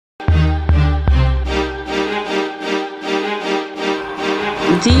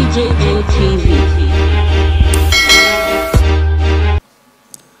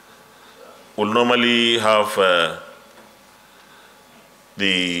We'll normally have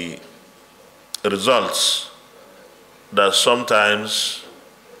the results that sometimes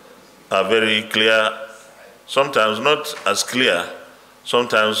are very clear, sometimes not as clear,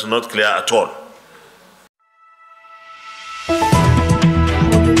 sometimes not clear at all.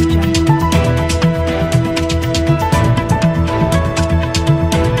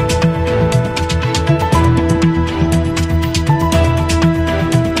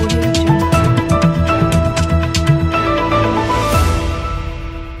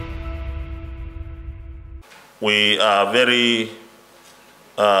 We are very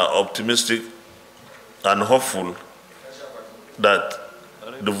optimistic and hopeful that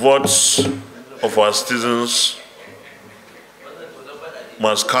the votes of our citizens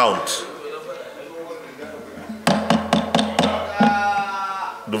must count.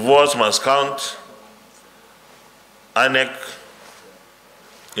 The votes must count. INEC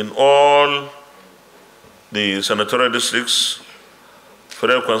in all the senatorial districts,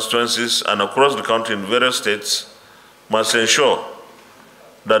 federal constituencies, and across the country in various states must ensure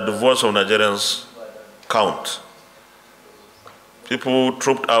that the votes of Nigerians count. People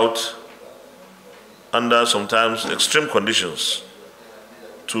trooped out under sometimes extreme conditions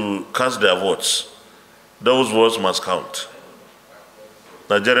to cast their votes. Those votes must count.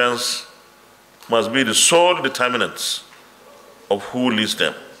 Nigerians must be the sole determinants of who leads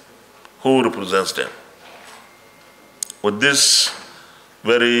them, who represents them. With this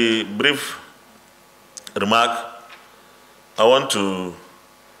very brief remark, I want to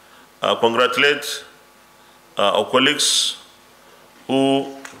congratulate our colleagues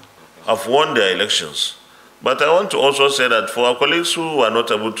who have won their elections. But I want to also say that for our colleagues who are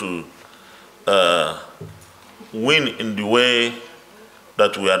not able to win in the way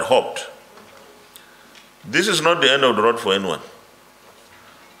that we had hoped, this is not the end of the road for anyone.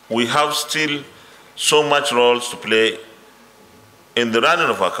 We have still so much roles to play in the running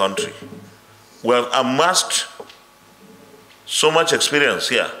of our country. We have amassed so much experience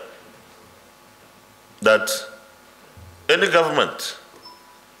here that any government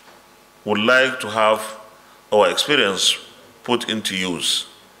would like to have our experience put into use,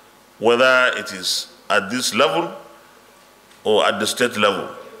 whether it is at this level or at the state level.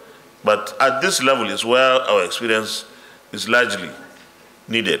 But at this level is where our experience is largely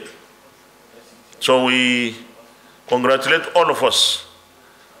needed. So we congratulate all of us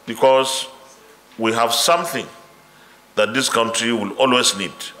because we have something that this country will always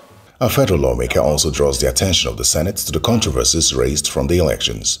need. A federal lawmaker also draws the attention of the Senate to the controversies raised from the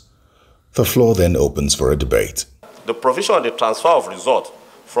elections. The floor then opens for a debate. The provision on the transfer of result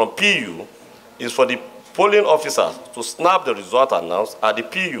from PU is for the polling officers to snap the result announced at the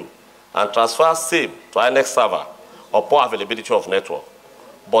PU and transfer same to INEC server upon availability of network,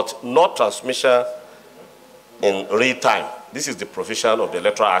 but not transmission in real time. This is the provision of the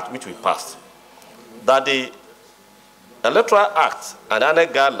Electoral Act which we passed. That the Electoral Act and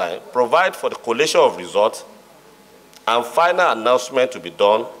INEC guideline provide for the collation of results and final announcement to be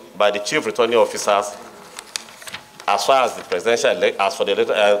done by the chief returning officers as far as the presidential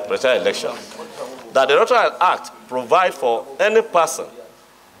election. That the Electoral Act provides for any person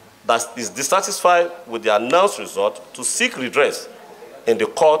that is dissatisfied with the announced result to seek redress in the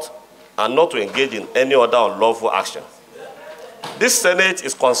court and not to engage in any other unlawful action. This Senate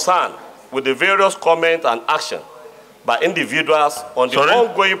is concerned with the various comments and action by individuals on the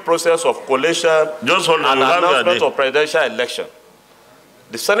ongoing process of collation and announcement of presidential election.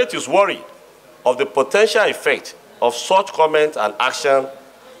 The Senate is worried of the potential effect of such comments and action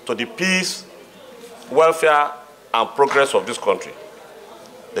to the peace, welfare, and progress of this country.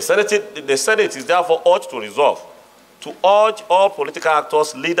 The Senate is therefore urged to resolve to urge all political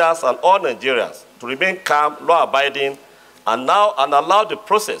actors, leaders, and all Nigerians to remain calm, law-abiding, and allow the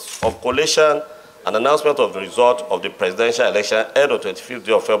process of collation and announcement of the result of the presidential election held on 25th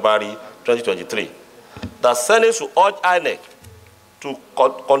day of February 2023. The Senate should urge INEC to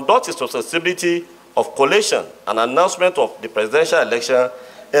conduct its responsibility of collation and announcement of the presidential election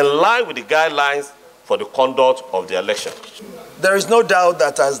in line with the guidelines for the conduct of the election. There is no doubt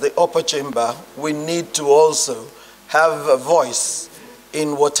that as the upper chamber, we need to also have a voice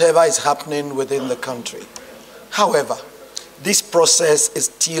in whatever is happening within the country. However, this process is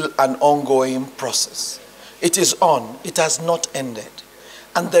still an ongoing process. It is on, it has not ended.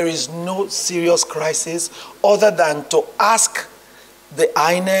 And there is no serious crisis other than to ask the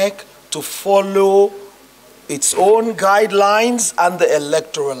INEC to follow its own guidelines and the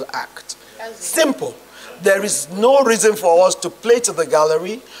Electoral Act. Simple. There is no reason for us to play to the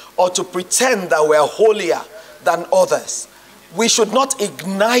gallery or to pretend that we are holier than others. We should not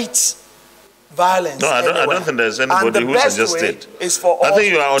ignite violence. No, I don't think there's anybody who suggested. Is for I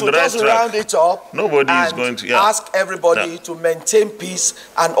think you are on the right just round it up. Nobody is going to ask everybody to maintain peace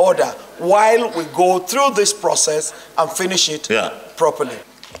and order while we go through this process and finish it properly.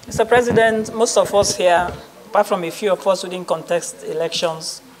 Mr. President, most of us here, apart from a few of us who didn't contest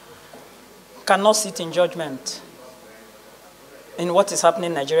elections, cannot sit in judgment in what is happening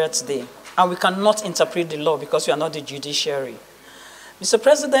in Nigeria today. And we cannot interpret the law because we are not the judiciary. Mr.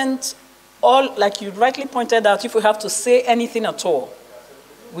 President, like you rightly pointed out, if we have to say anything at all,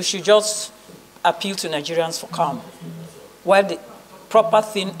 we should just appeal to Nigerians for calm while the proper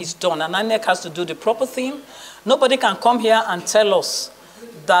thing is done. And INEC has to do the proper thing. Nobody can come here and tell us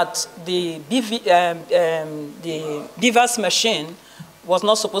that the BVAS machine was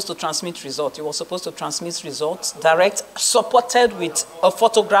not supposed to transmit results. It was supposed to transmit results direct, supported with a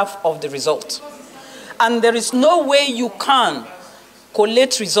photograph of the result. And there is no way you can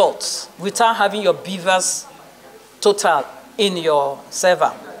collate results without having your BVAS total in your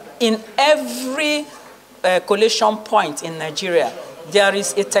server. In every collation point in Nigeria, there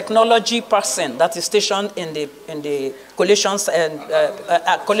is a technology person that is stationed in the collation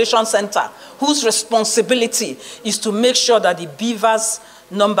center whose responsibility is to make sure that the BVAS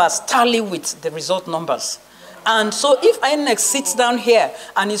numbers tally with the result numbers. And so if INEC sits down here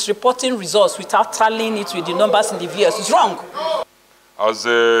and is reporting results without tallying it with the numbers in the VS, it's wrong. As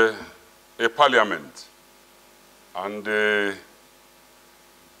a parliament and the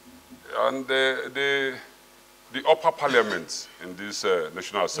upper parliament in this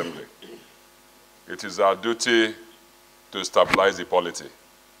National Assembly, it is our duty to stabilize the polity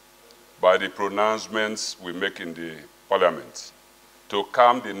by the pronouncements we make in the parliament, to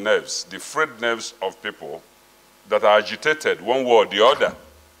calm the nerves, the frayed nerves of people that are agitated one way or the other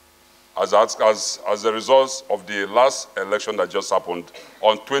as a result of the last election that just happened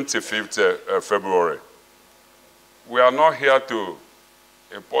on 25th February. We are not here to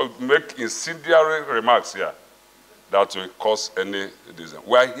make incendiary remarks here that will cause any disease.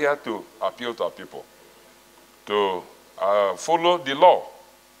 We are here to appeal to our people to follow the law.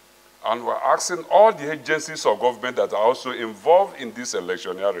 And we're asking all the agencies of government that are also involved in this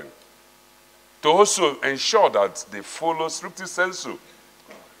electioneering to also ensure that they follow strictly sensu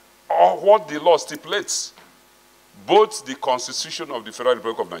or what the law stipulates, both the Constitution of the Federal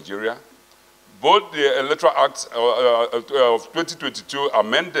Republic of Nigeria, both the Electoral Act of 2022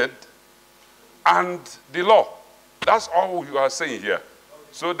 amended, and the law. That's all you are saying here,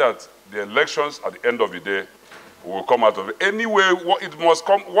 so that the elections at the end of the day will come out of it. Anyway, it must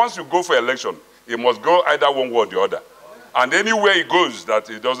come, once you go for election, it must go either one way or the other. And anywhere it goes that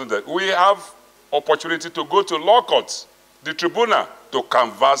it doesn't, we have opportunity to go to law courts, the tribunal, to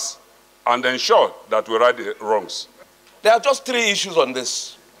canvass and ensure that we right the wrongs. There are just three issues on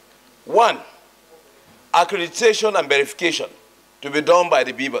this. One, accreditation and verification to be done by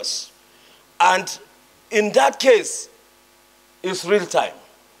the BVAS. And in that case, it's real time.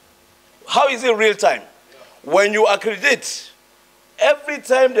 How is it real time? When you accredit, every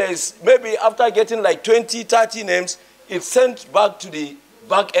time there is, maybe after getting like 20, 30 names, it's sent back to the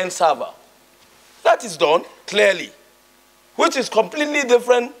back-end server. That is done clearly, which is completely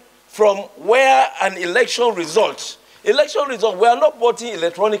different from where an election result, we are not voting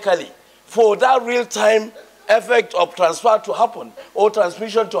electronically for that real-time effect of transfer to happen or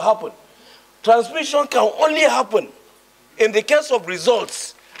transmission to happen. Transmission can only happen in the case of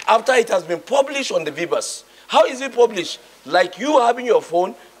results after it has been published on the BVAS. How is it published? Like you having your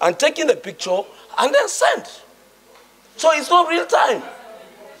phone and taking a picture and then send. So it's not real time.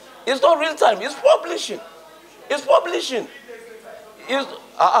 It's not real time. It's publishing. It's publishing. But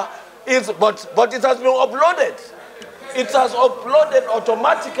it has been uploaded. It has uploaded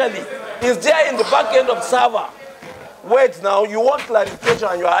automatically. It's there in the back end of server. Wait now, you want clarification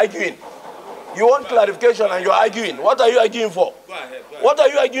and you are arguing. You want clarification and you are arguing. What are you arguing for? Go ahead. What are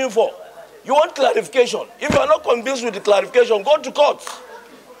you arguing for? You want clarification. If you are not convinced with the clarification, go to court.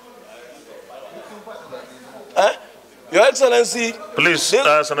 Your Excellency. Please,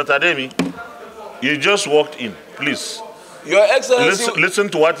 Senator Ademi, you just walked in. Please. Your Excellency. Listen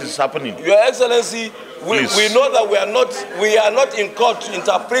to what is happening. Your Excellency, we know that we are not in court to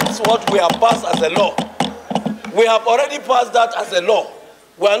interpret what we have passed as a law. We have already passed that as a law.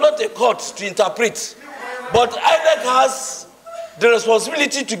 We are not a court to interpret. But INEC has the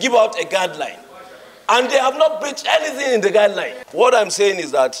responsibility to give out a guideline. And they have not breached anything in the guideline. What I'm saying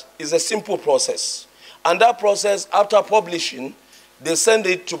is that it's a simple process. And that process, after publishing, they send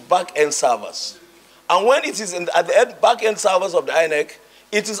it to back-end servers. And when it is at the back-end servers of the INEC,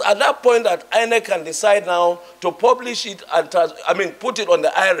 it is at that point that INEC can decide now to publish it and put it on the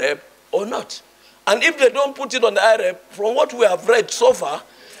IREP or not. And if they don't put it on the IREP, from what we have read so far,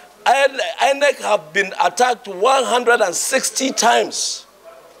 INEC have been attacked 160 times.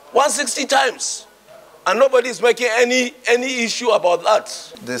 160 times. And nobody is making any issue about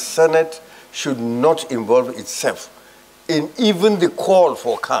that. The Senate should not involve itself in even the call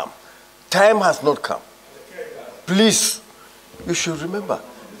for calm. Time has not come. Please, you should remember,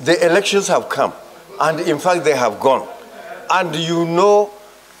 the elections have come, and in fact they have gone. And you know,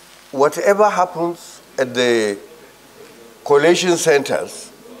 whatever happens at the collation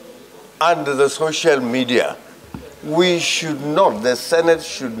centers and the social media, we should not, the Senate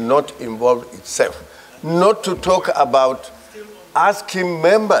should not involve itself. Not to talk about asking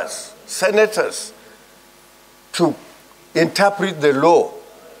members, senators, to interpret the law.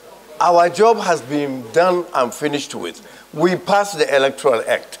 Our job has been done and finished with. We passed the Electoral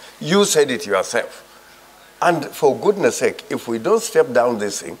Act. You said it yourself. And for goodness sake, if we don't step down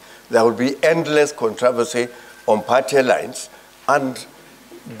this thing, there will be endless controversy on party lines, and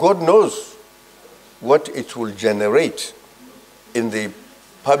God knows what it will generate in the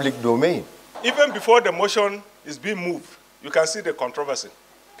public domain. Even before the motion is being moved, you can see the controversy.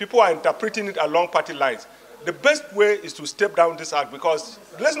 People are interpreting it along party lines. The best way is to step down this act, because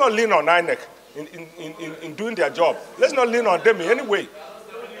let's not lean on INEC in doing their job. Let's not lean on them in any way.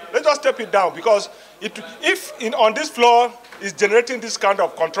 Let's just step it down, because if on this floor is generating this kind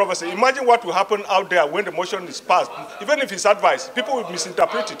of controversy, imagine what will happen out there when the motion is passed. Even if it's advised, people will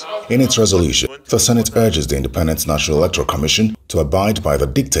misinterpret it. In its resolution, the Senate urges the Independent National Electoral Commission to abide by the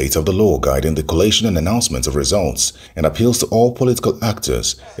dictates of the law guiding the collation and announcement of results, and appeals to all political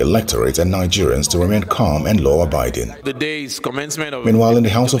actors, electorate and Nigerians to remain calm and law-abiding. The day's commencement of Meanwhile, in the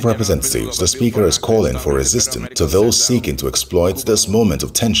House of Representatives, the Speaker is calling for resistance to those seeking to exploit this moment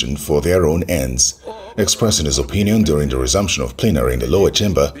of tension for their own ends. Expressing his opinion during the resumption of plenary in the lower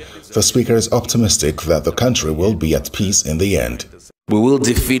chamber, the Speaker is optimistic that the country will be at peace in the end. We will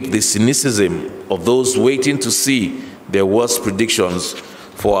defeat the cynicism of those waiting to see their worst predictions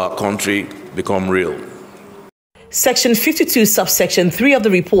for our country become real. Section 52, subsection 3 of the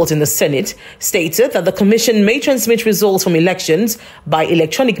report in the Senate stated that the Commission may transmit results from elections by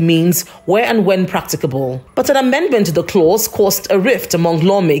electronic means where and when practicable. But an amendment to the clause caused a rift among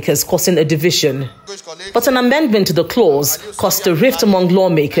lawmakers, causing a division. Mr.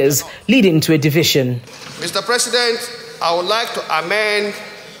 President, I would like to amend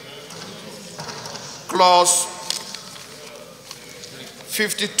clause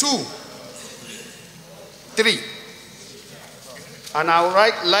 52(3). And I would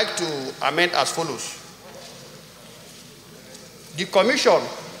like to amend as follows. The Commission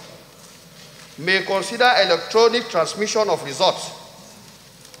may consider electronic transmission of results,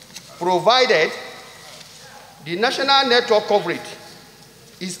 provided the national network coverage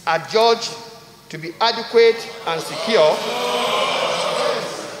is adjudged to be adequate and secure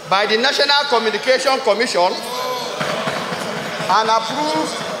by the National Communication Commission and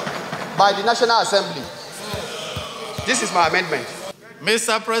approved by the National Assembly. This is my amendment.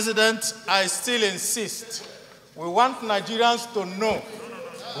 Mr. President, I still insist. We want Nigerians to know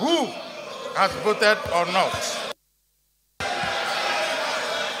who has voted or not.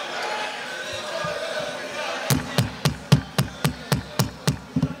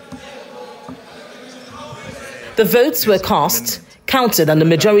 The votes were cast, counted, and the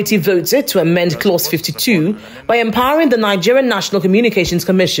majority voted to amend Clause 52 by empowering the Nigerian National Communications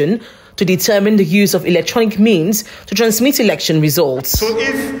Commission to determine the use of electronic means to transmit election results. So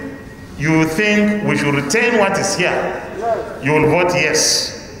if you think we should retain what is here, you will vote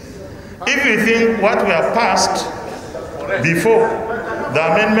yes. If you think what we have passed before the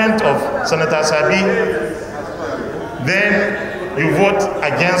amendment of Senator Sabi, then you vote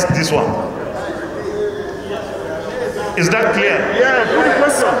against this one. Is that clear? Yeah, put the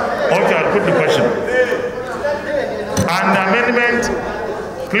question. Okay, I'll put the question. And the amendment,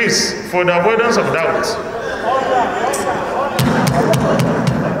 please, for the avoidance of doubt.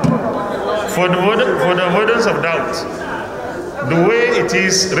 For the avoidance of doubt, the way it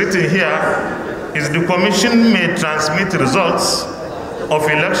is written here is the Commission may transmit results of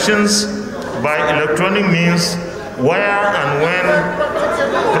elections by electronic means where and when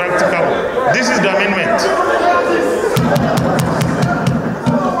practicable. This is the amendment.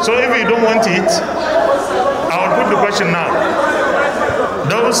 So if you don't want it, I will put the question now.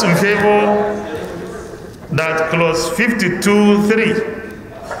 Those in favor that clause 52(3)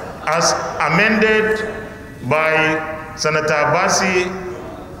 as amended by Senator Basi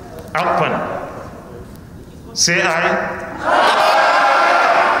Akpan, say aye.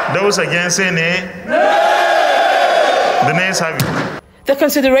 Those against say nay. The nays have it. The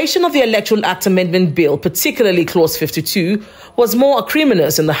consideration of the Electoral Act Amendment Bill, particularly Clause 52, was more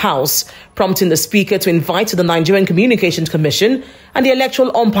acrimonious in the House, prompting the Speaker to invite the Nigerian Communications Commission and the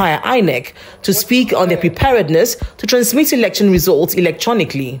electoral umpire INEC to speak on their preparedness to transmit election results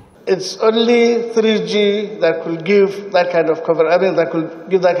electronically. It's only 3G that could give that kind of cover. I mean, that could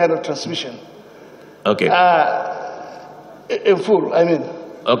give that kind of transmission. Okay. In full, I mean.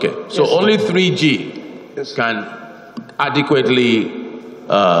 Okay, so yes, only 3G yes, can adequately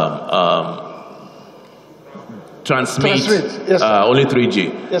transmit. Yes, only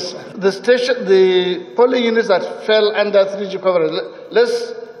 3G. Yes, the polling units that fell under 3G coverage.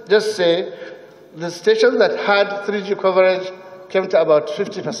 Let's just say the stations that had 3G coverage came to about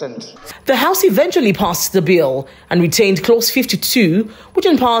 50%. The House eventually passed the bill and retained Clause 52, which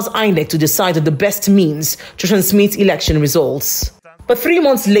empowers INEC to decide on the best means to transmit election results. But 3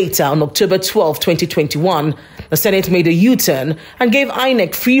 months later, on October 12, 2021, the Senate made a U-turn and gave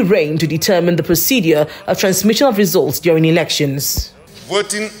INEC free rein to determine the procedure of transmission of results during elections.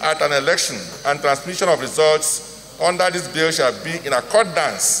 Voting at an election and transmission of results under this bill shall be in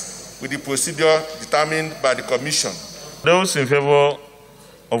accordance with the procedure determined by the Commission. Those in favor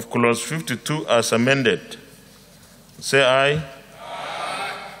of Clause 52 as amended, say aye.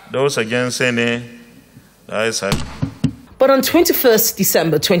 Aye. Those against, say nay. The ayes have it. But on 21st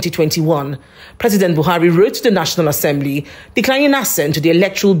December 2021, President Buhari wrote to the National Assembly declining assent to the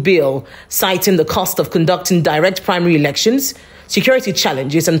electoral bill, citing the cost of conducting direct primary elections, security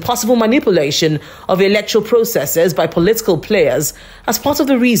challenges, and possible manipulation of electoral processes by political players as part of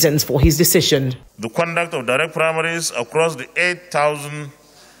the reasons for his decision. The conduct of direct primaries across the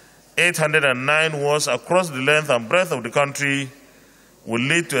 8,809 wards across the length and breadth of the country will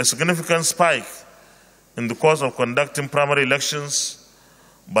lead to a significant spike in the cost of conducting primary elections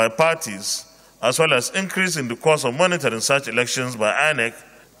by parties, as well as increase in the cost of monitoring such elections by INEC.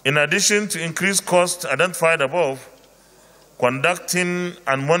 In addition to increased costs identified above, conducting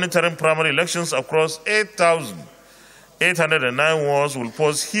and monitoring primary elections across 8,809 wards will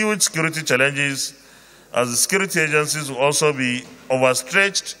pose huge security challenges, as the security agencies will also be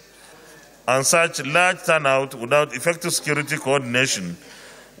overstretched, and such large turnout without effective security coordination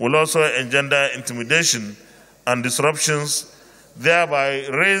will also engender intimidation and disruptions, thereby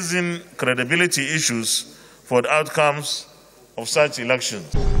raising credibility issues for the outcomes of such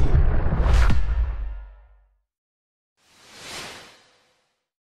elections.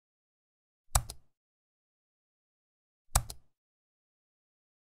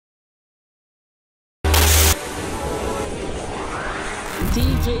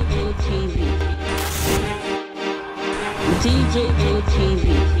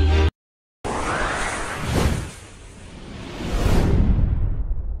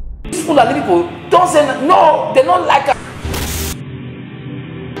 People are people don't say no, they don't like us.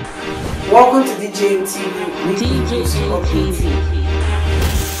 Welcome to DJ TV. DJ TV.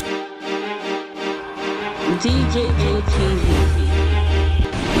 DJ TV.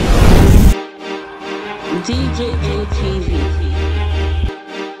 DJ TV.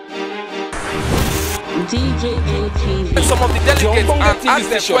 DJ TV. Some of the delegates and ask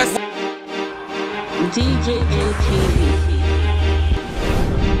the question. DJ TV.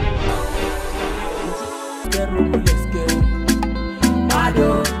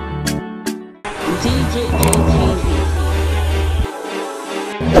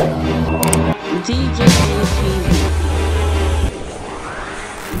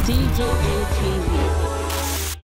 DJ